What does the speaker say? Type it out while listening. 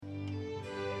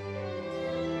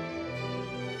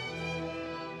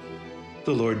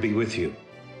The Lord be with you.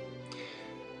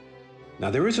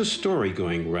 Now, there is a story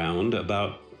going round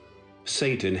about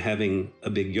Satan having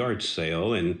a big yard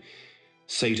sale, and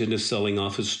Satan is selling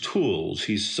off his tools.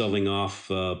 He's selling off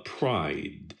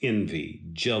pride, envy,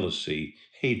 jealousy,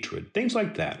 hatred, things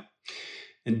like that.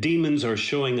 And demons are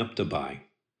showing up to buy.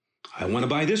 I want to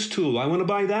buy this tool. I want to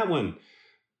buy that one.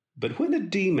 But when a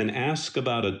demon asks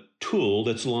about a tool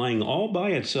that's lying all by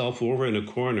itself over in a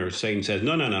corner, Satan says,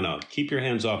 no, keep your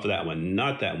hands off of that one,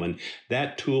 not that one.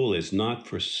 That tool is not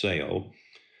for sale.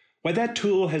 Why, that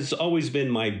tool has always been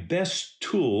my best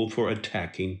tool for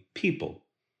attacking people.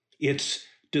 It's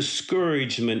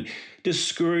discouragement.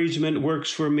 Discouragement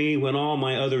works for me when all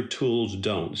my other tools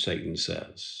don't, Satan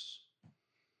says.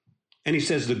 And he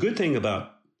says the good thing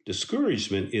about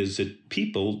discouragement is that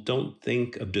people don't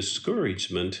think of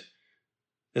discouragement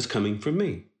as coming from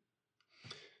me.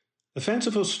 A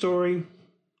fanciful story?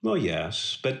 Well,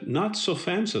 yes, but not so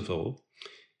fanciful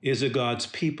is that God's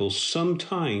people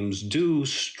sometimes do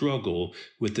struggle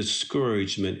with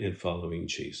discouragement in following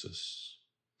Jesus.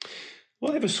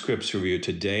 Well, I have a scripture for you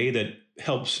today that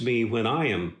helps me when I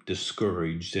am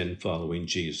discouraged in following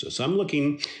Jesus. I'm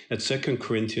looking at 2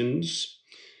 Corinthians,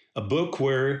 a book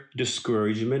where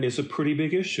discouragement is a pretty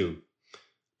big issue.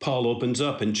 Paul opens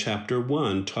up in chapter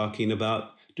 1 talking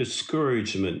about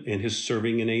discouragement in his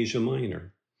serving in Asia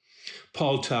Minor.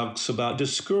 Paul talks about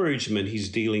discouragement he's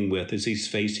dealing with as he's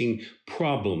facing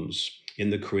problems in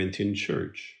the Corinthian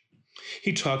church.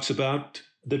 He talks about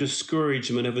the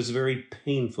discouragement of his very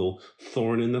painful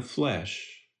thorn in the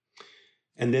flesh.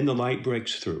 And then the light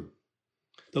breaks through.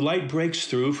 The light breaks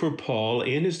through for Paul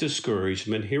in his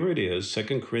discouragement. Here it is,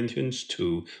 2 Corinthians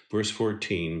 2, verse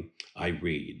 14. I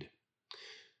read,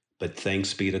 "But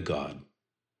thanks be to God,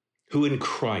 who in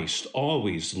Christ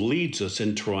always leads us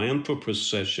in triumphal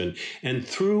procession, and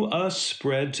through us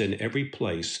spreads in every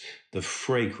place the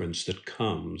fragrance that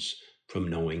comes from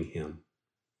knowing him."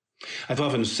 I've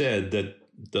often said that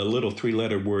the little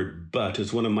three-letter word "but"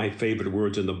 is one of my favorite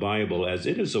words in the Bible, as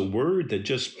it is a word that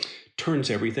just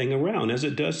turns everything around, as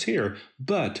it does here.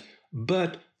 But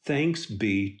thanks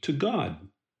be to God,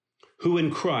 who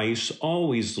in Christ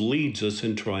always leads us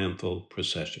in triumphal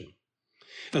procession.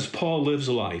 As Paul lives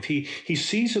life, he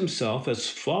sees himself as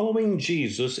following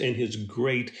Jesus in his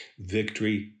great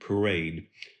victory parade,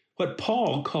 what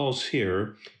Paul calls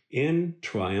here in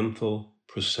triumphal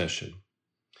procession.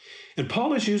 And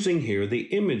Paul is using here the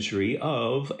imagery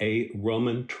of a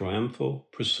Roman triumphal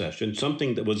procession,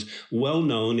 something that was well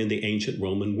known in the ancient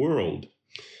Roman world.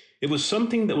 It was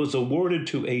something that was awarded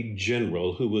to a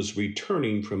general who was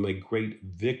returning from a great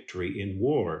victory in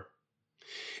war.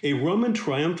 A Roman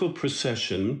triumphal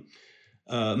procession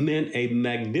meant a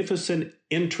magnificent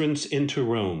entrance into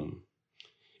Rome.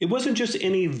 It wasn't just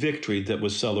any victory that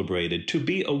was celebrated. To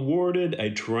be awarded a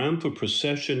triumphal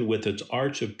procession with its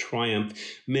arch of triumph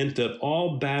meant that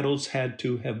all battles had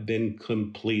to have been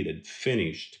completed,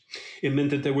 finished. It meant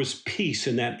that there was peace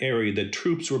in that area, that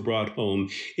troops were brought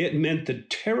home. It meant the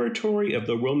territory of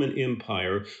the Roman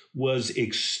Empire was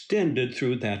extended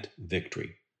through that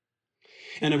victory.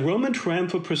 And a Roman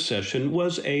triumphal procession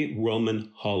was a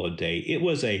Roman holiday. It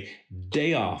was a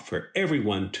day off for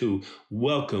everyone to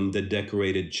welcome the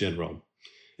decorated general.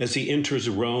 As he enters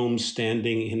Rome,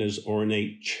 standing in his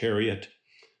ornate chariot,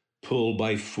 pulled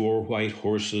by 4 white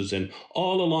horses, and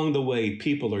all along the way,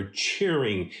 people are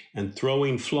cheering and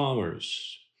throwing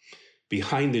flowers.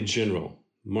 Behind the general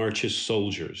march his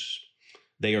soldiers.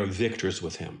 They are victors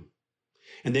with him.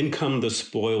 And then come the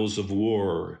spoils of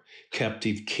war,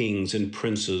 captive kings and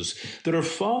princes that are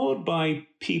followed by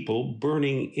people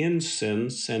burning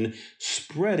incense and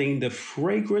spreading the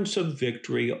fragrance of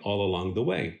victory all along the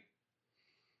way.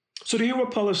 So do you hear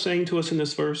what Paul is saying to us in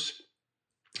this verse?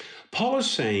 Paul is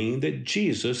saying that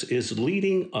Jesus is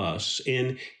leading us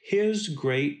in his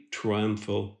great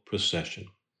triumphal procession.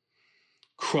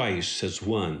 Christ has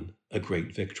won a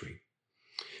great victory.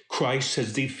 Christ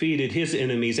has defeated his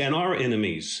enemies and our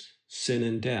enemies, sin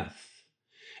and death.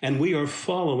 And we are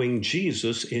following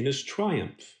Jesus in his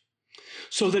triumph.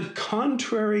 So that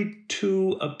contrary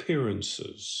to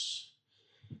appearances,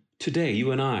 today,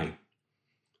 you and I,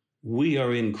 we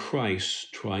are in Christ's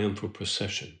triumphal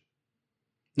procession.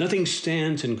 Nothing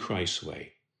stands in Christ's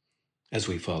way as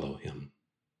we follow him.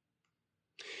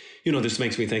 You know, this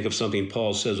makes me think of something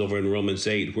Paul says over in Romans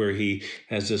 8, where he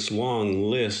has this long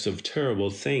list of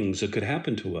terrible things that could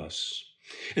happen to us.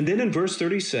 And then in verse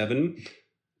 37,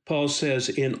 Paul says,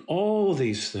 in all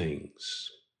these things,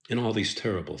 in all these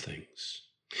terrible things,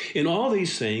 in all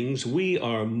these things, we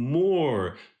are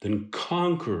more than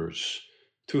conquerors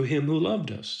through him who loved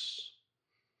us.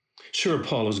 Sure,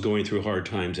 Paul is going through hard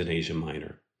times in Asia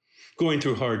Minor, going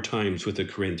through hard times with the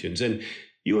Corinthians. And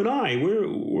you and I,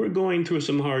 we're going through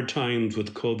some hard times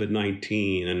with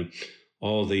COVID-19 and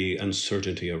all the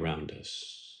uncertainty around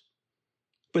us.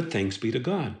 But thanks be to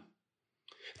God.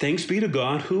 Thanks be to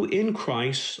God who in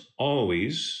Christ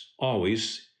always,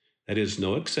 that is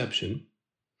no exception,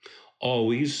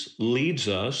 always leads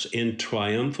us in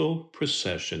triumphal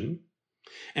procession,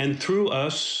 and through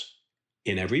us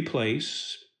in every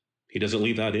place. He doesn't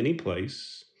leave out any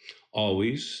place,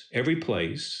 always, every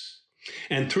place,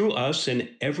 and through us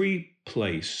in every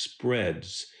place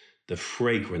spreads the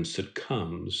fragrance that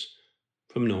comes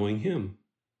from knowing him.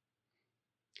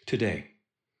 Today,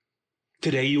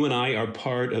 you and I are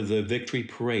part of the victory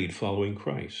parade following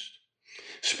Christ,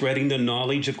 spreading the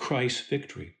knowledge of Christ's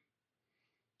victory.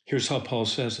 Here's how Paul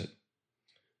says it.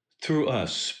 Through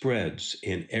us spreads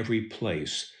in every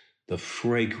place the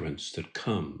fragrance that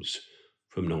comes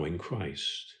from knowing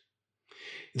Christ.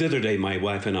 The other day, my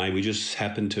wife and I, we just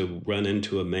happened to run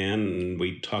into a man and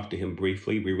we talked to him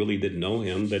briefly. We really didn't know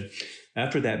him, but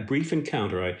after that brief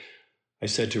encounter, I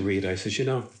said to Reed, I said,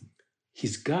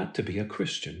 he's got to be a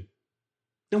Christian.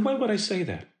 Now, why would I say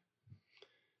that?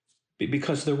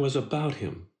 Because there was about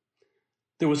him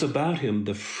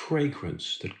the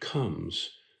fragrance that comes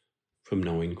from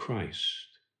knowing Christ.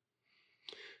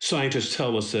 Scientists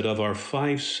tell us that of our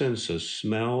five senses,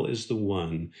 smell is the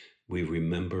one we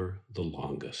remember the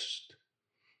longest.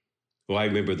 Well, I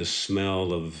remember the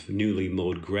smell of newly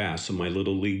mowed grass on my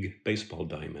Little League baseball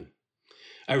diamond.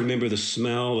 I remember the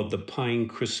smell of the pine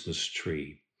Christmas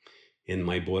tree in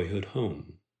my boyhood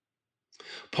home.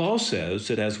 Paul says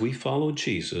that as we follow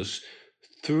Jesus,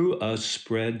 through us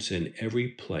spreads in every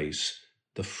place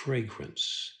the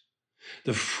fragrance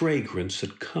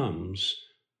that comes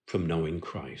from knowing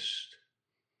Christ.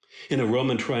 In a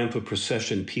Roman triumphal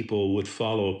procession, people would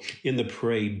follow in the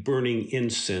parade, burning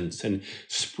incense and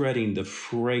spreading the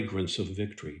fragrance of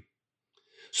victory.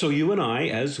 So you and I,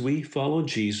 as we follow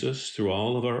Jesus through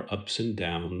all of our ups and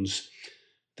downs,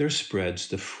 there spreads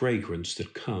the fragrance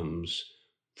that comes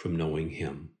from knowing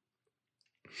him.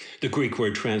 The Greek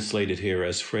word translated here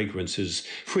as fragrance is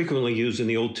frequently used in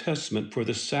the Old Testament for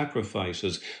the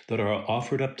sacrifices that are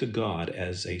offered up to God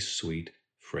as a sweet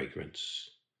fragrance.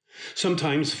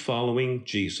 Sometimes following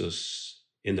Jesus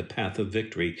in the path of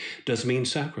victory does mean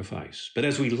sacrifice, but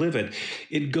as we live it,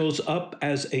 it goes up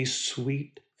as a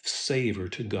sweet savor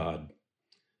to God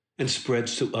and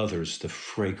spreads to others the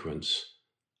fragrance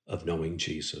of knowing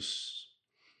Jesus.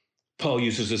 Paul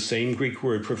uses the same Greek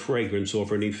word for fragrance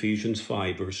over in Ephesians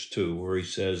 5, verse 2, where he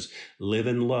says, live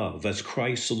in love as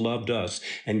Christ loved us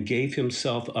and gave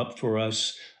himself up for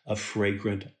us, a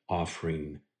fragrant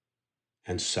offering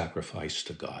and sacrifice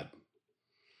to God.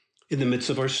 In the midst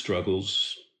of our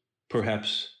struggles,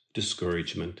 perhaps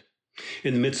discouragement,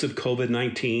 in the midst of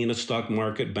COVID-19, a stock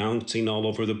market bouncing all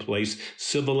over the place,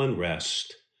 civil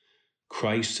unrest,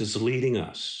 Christ is leading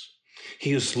us.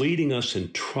 He is leading us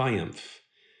in triumph,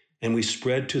 and we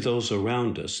spread to those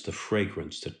around us the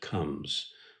fragrance that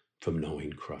comes from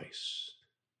knowing Christ.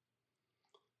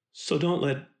 So don't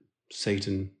let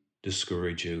Satan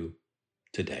discourage you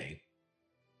today.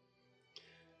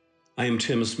 I am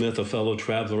Tim Smith, a fellow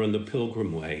traveler on the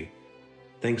Pilgrim Way.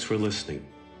 Thanks for listening.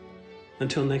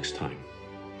 Until next time.